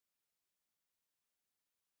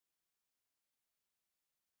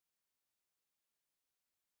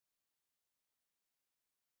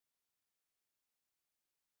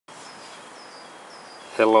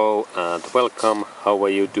Hello and welcome. How are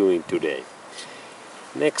you doing today?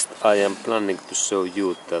 Next I am planning to show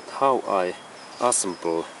you that how I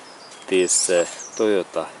assemble these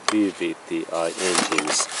Toyota VVT-i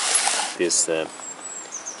engines, this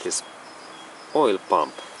oil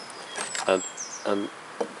pump, and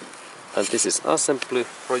this is assembly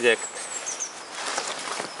project,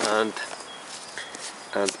 and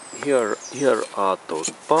here are those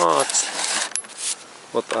parts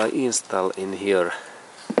what I install in here,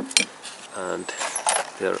 and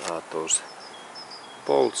there are those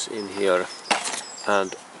bolts in here,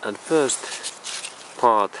 and first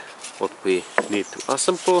part what we need to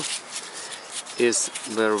assemble is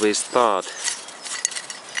where we start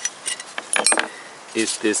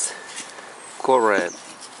is this core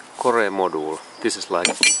module. This is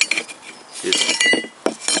like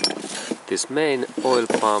this main oil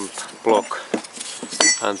pump block,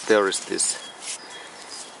 and there is this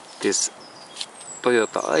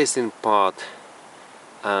Toyota icing part,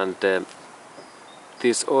 and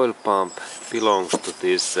this oil pump belongs to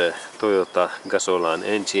this Toyota gasoline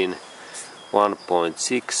engine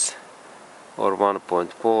 1.6 or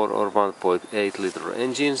 1.4 or 1.8 liter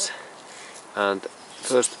engines. And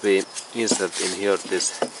first we insert in here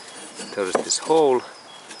there is this hole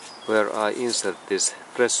where I insert this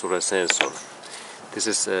pressure sensor. This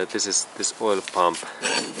is this oil pump,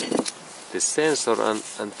 this sensor,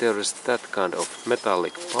 and there is that kind of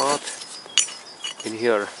metallic part in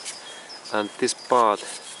here, and this part,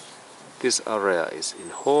 this area is in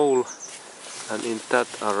hole, and in that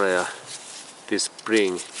area this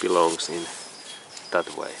spring belongs in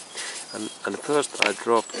that way. And first I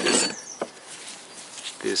drop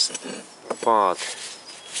this part,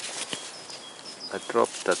 I drop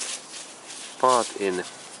that part in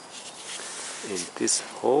this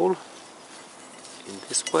hole in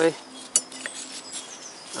this way,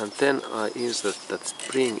 and then I insert that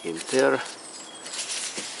spring in there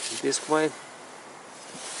in this way,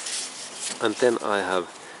 and then I have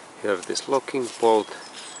here this locking bolt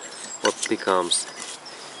what becomes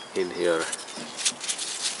in here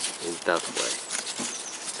in that way,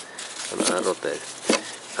 and I rotate,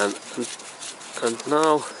 and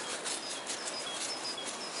now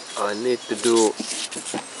I need to do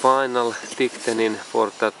final tightening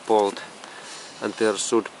for that bolt, and there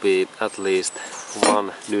should be at least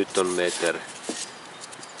 1 Newton meter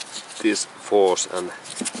this force and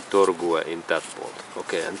torque in that bolt.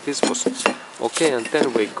 Okay, and this was okay, and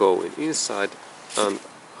then we go inside, and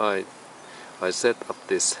I set up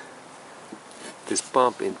this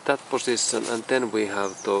pump in that position, and then we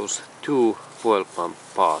have those 2 fuel pump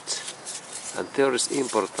parts, and there is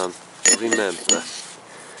important to remember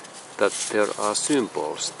that there are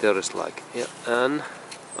symbols. There is like an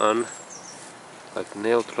like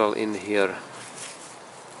neutral in here,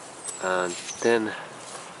 and then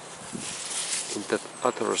in that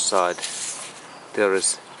other side there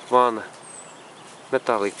is 1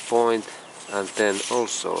 metallic point, and then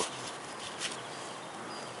also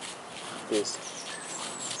this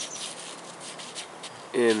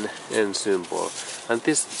N symbol, and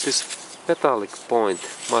this metallic point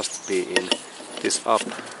must be in this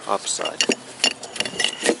upside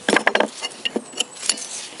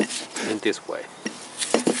in this way.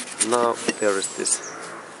 Now there is this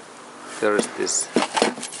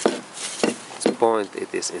point,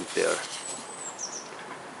 it is in there.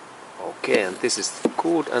 Okay, and this is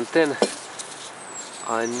good, and then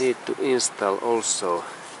I need to install also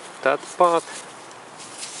that part,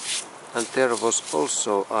 and there was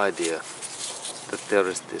also idea that there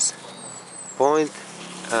is this point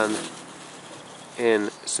and N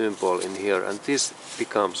symbol in here, and this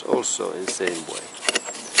becomes also in same way.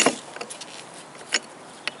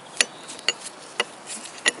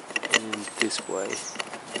 In this way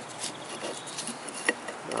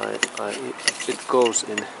it goes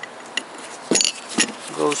in.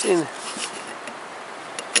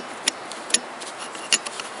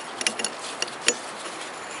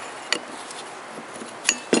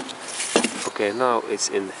 Okay, now it's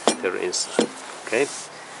in there inside. Okay,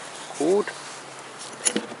 good,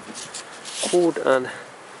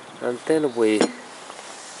 and then we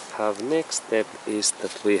have next step is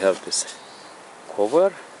that we have this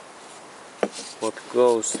cover what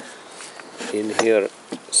goes in here,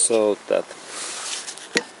 so that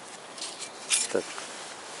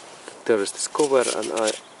there is this cover, and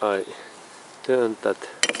I turn that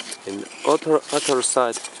in other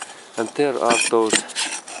side, and there are those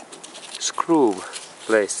screw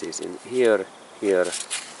places in here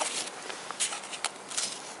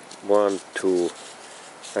 1, 2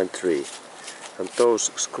 and 3, and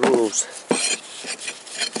those screws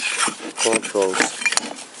controls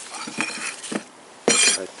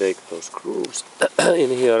take those screws in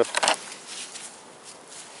here.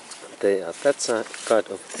 They are that kind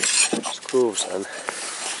of screws, and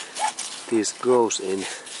this goes in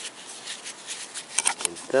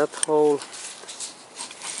that hole.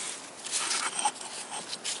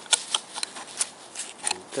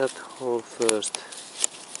 In that hole first.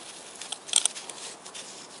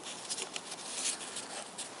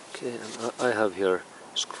 Okay, and I have here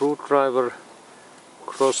screwdriver,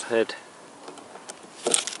 crosshead.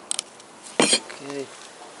 Okay.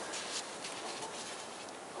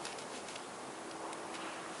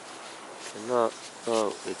 And now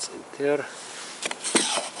it's in there,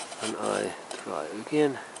 and I try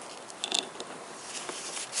again.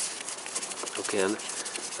 Okay, and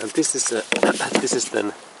this is then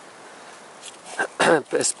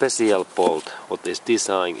a special bolt what is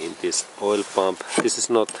designed in this oil pump. This is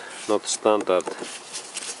not standard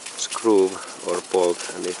screw or bolt,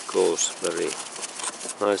 and it goes very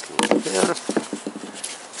nicely there.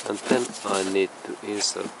 And then I need to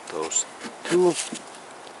insert those two.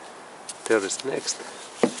 There is next.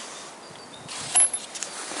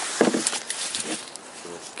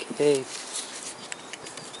 Okay.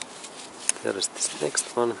 There is this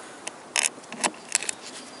next one.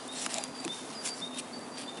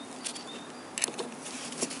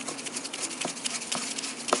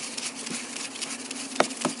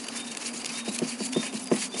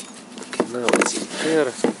 Okay, now it's in there,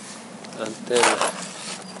 and then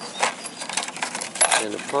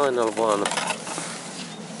the final one.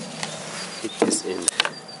 It is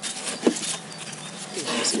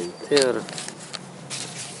in there.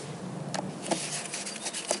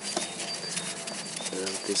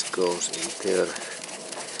 And this goes in there.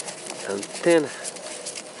 And then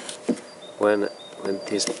when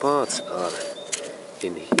these parts are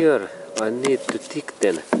in here, I need to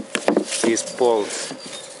thicken these bolts.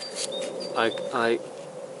 I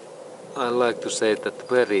like to say that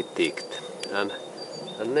very thick. And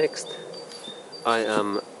next I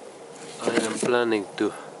am planning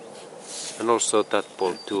to, and also that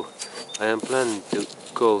bolt too, I am planning to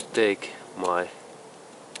go take my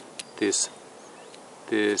this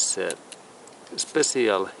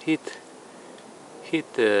special hit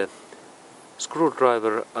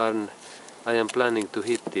screwdriver, and I am planning to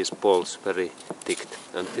hit these bolts very thick,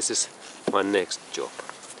 and this is my next job.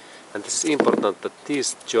 And this is important that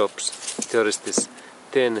these jobs, there is this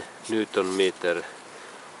 10 Newton meter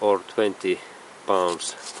or 20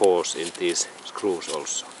 pounds force in these screws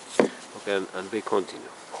also. Okay, and we continue.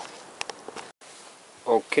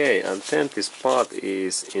 Okay, and then this part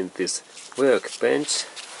is in this workbench,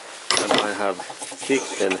 and I have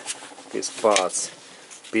thickened these parts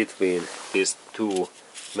between these two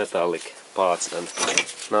metallic parts, and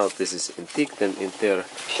now this is thickened in there.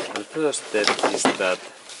 And first step is that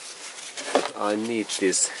I need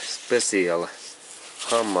this special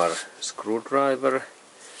hammer screwdriver.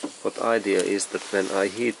 What idea is that when I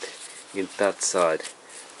hit in that side,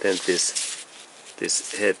 then this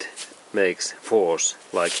head makes force,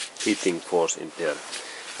 like hitting force in there.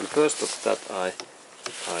 And first of that I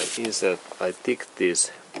thick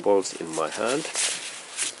these bolts in my hand,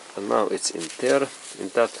 and now it's in there, in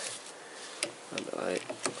that, and I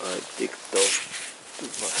thick those in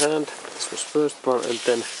my hand. This was first one, and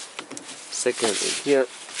then second in here,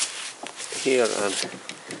 and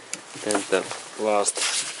then the last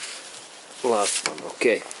one.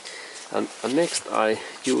 Okay, and next I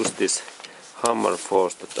use this hammer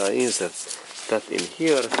force that I insert that in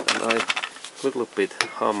here, and I little bit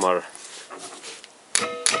hammer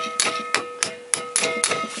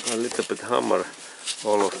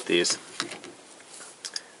all of these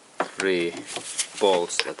 3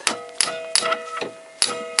 bolts that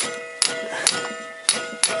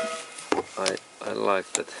I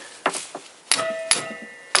like that.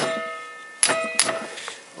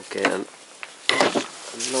 Okay, and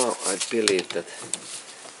now I believe that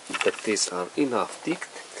these are enough thick.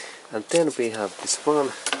 And then we have this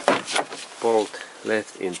one bolt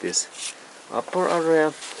left in this upper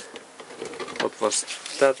area. What was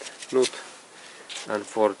that nut? And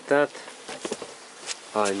for that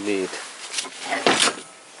I need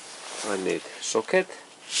socket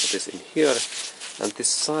that is in here, and this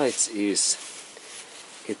size is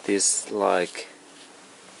like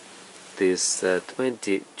this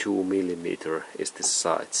 22 millimeter is the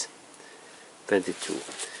size, 22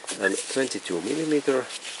 millimeter,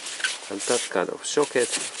 and that kind of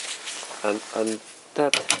socket, and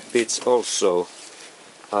that fits also.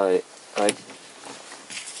 I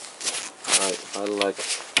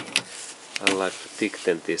like to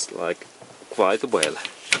thicken this like quite well.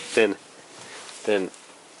 Then 10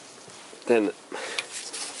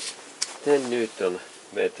 Newton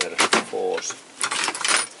better force.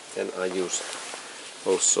 Then I use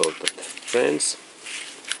also that wrench.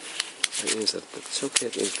 I insert that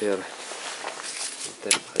socket in there, and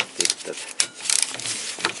then I take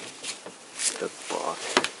that part.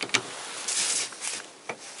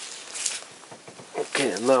 Okay,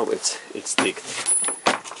 and now it's ticked,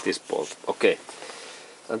 this bolt. Okay,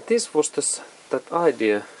 and this was that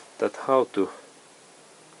idea that how to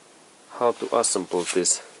assemble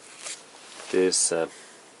this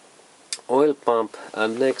oil pump,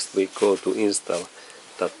 and next we go to install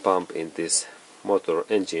that pump in this motor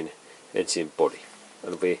engine body,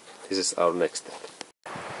 and this is our next step.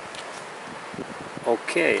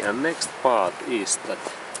 Okay, and next part is that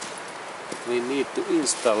we need to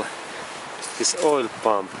install this oil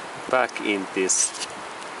pump back in this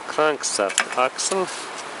crankshaft axle,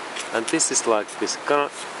 and this is like this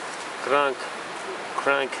crankshaft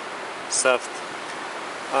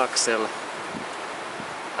axle,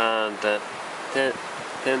 and then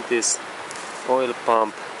this oil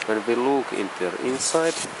pump, when we look in there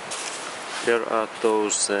inside, there are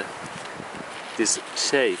those these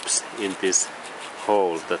shapes in this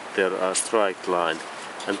hole, that there are strike line,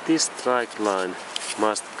 and this strike line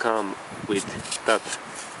must come with that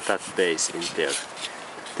base in there,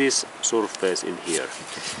 this surface in here,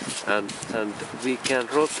 and we can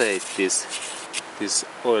rotate this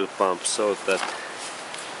oil pump so that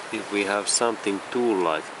if we have something tool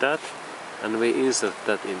like that, and we insert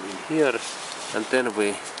that in here, and then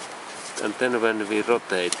when we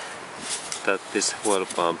rotate that, this oil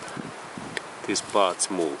pump, this part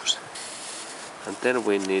moves, and then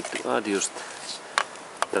we need to adjust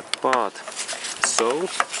that part so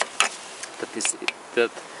that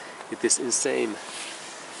it is in same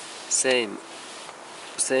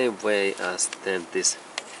way as then this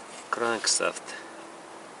crankshaft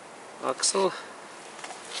axle,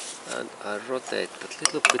 and I rotate that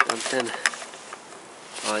little bit, and then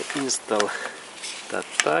I install that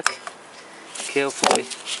back carefully,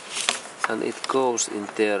 and it goes in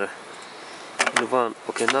there in one.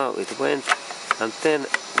 Okay, now it went, and then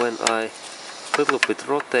when I little bit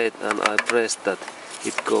rotate and I press that,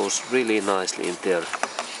 it goes really nicely in there.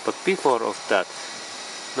 But before of that,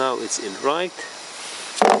 now it's in right,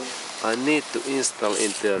 I need to install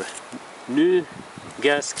in there new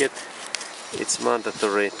gasket. It's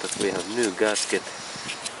mandatory that we have new gasket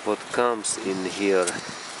what comes in here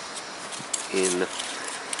in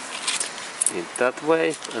that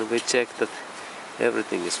way, and we check that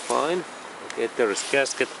everything is fine. Okay, there is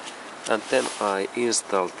gasket, and then I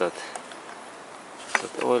install that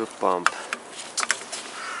oil pump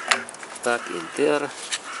back in there, a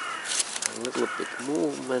little bit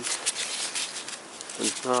movement,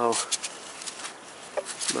 and now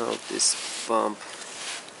this pump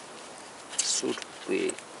should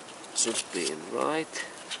be in right.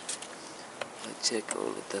 I check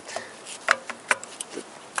only that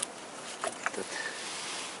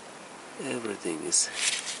everything is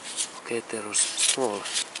okay. There was small,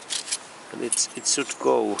 and it should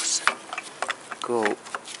go.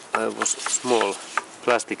 I was small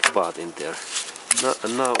plastic part in there.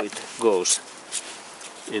 Now it goes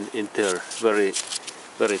in there very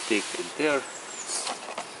thick in there,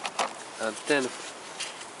 and then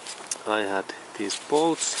I had these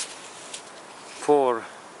bolts, four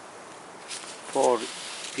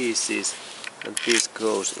pieces, and this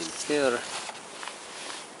goes in there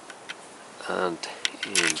and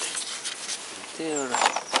in there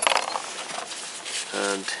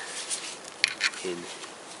and in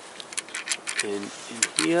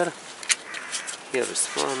here. Here is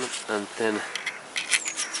one, and then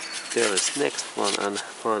there is next one, and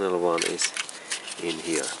final one is in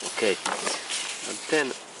here. Okay, and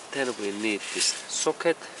then we need this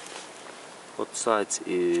socket. What size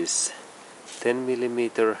is 10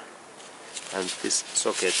 mm, and this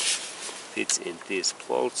socket fits in these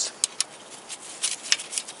bolts.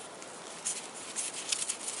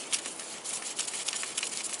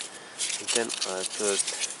 And then I first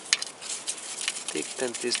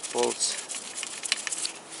tighten these bolts,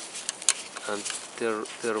 and there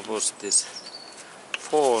was this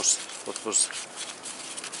force what was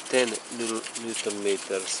 10 Newton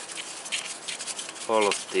meters, all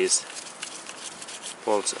of these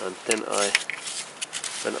bolts, and then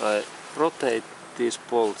when I rotate these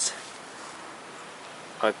bolts,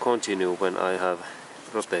 I continue when I have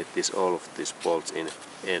rotate all of these bolts in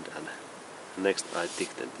end, and next I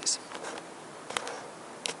tighten this.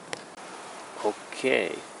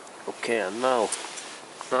 Okay, and now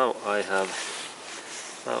I have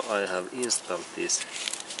installed these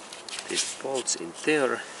bolts in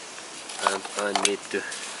there, and I need to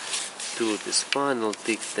do this final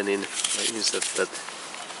tightening. I insert that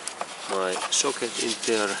my socket in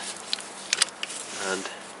there, and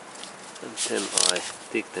then I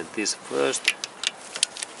tighten this first,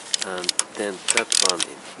 and then that one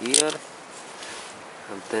in here,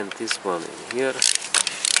 and then this one in here,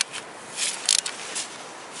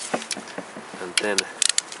 and then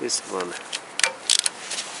this one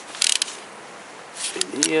in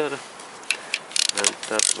here, and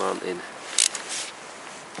that one in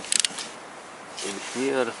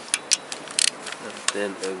here, and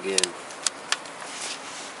then again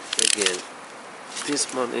this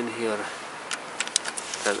one in here,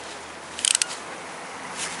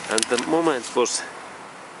 and the moment was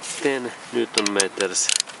 10 Newton meters,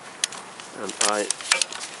 and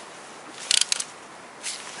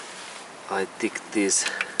I take this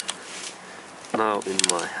now in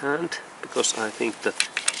my hand, because I think that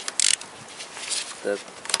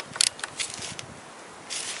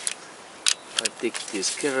I take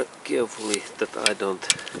this carefully, that I don't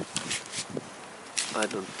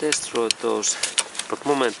destroy those, but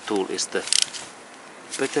moment tool is the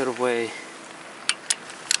better way.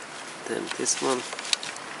 Then this one.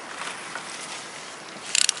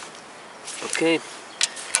 Okay,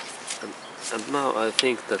 and now I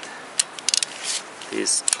think that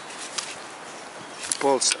these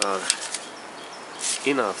bolts are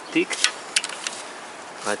enough thick.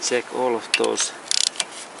 I check all of those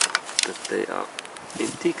that they are in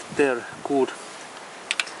thick there, good,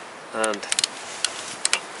 and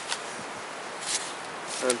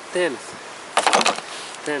then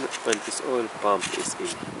when this oil pump is in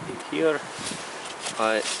here,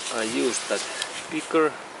 I use that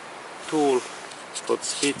bigger tool what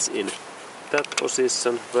fits in that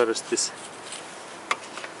position, where is this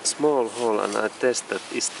small hole, and I test that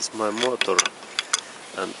is this my motor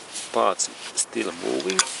and parts still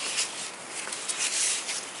moving,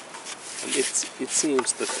 and it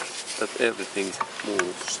seems that everything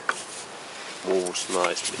moves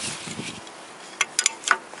nicely.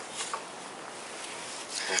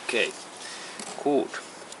 Okay, good,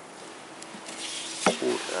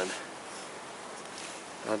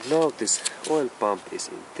 and now this oil pump is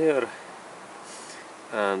in there,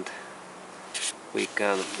 and we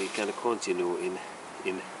can continue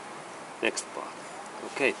in next part.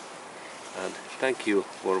 Okay, and thank you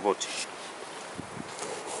for watching.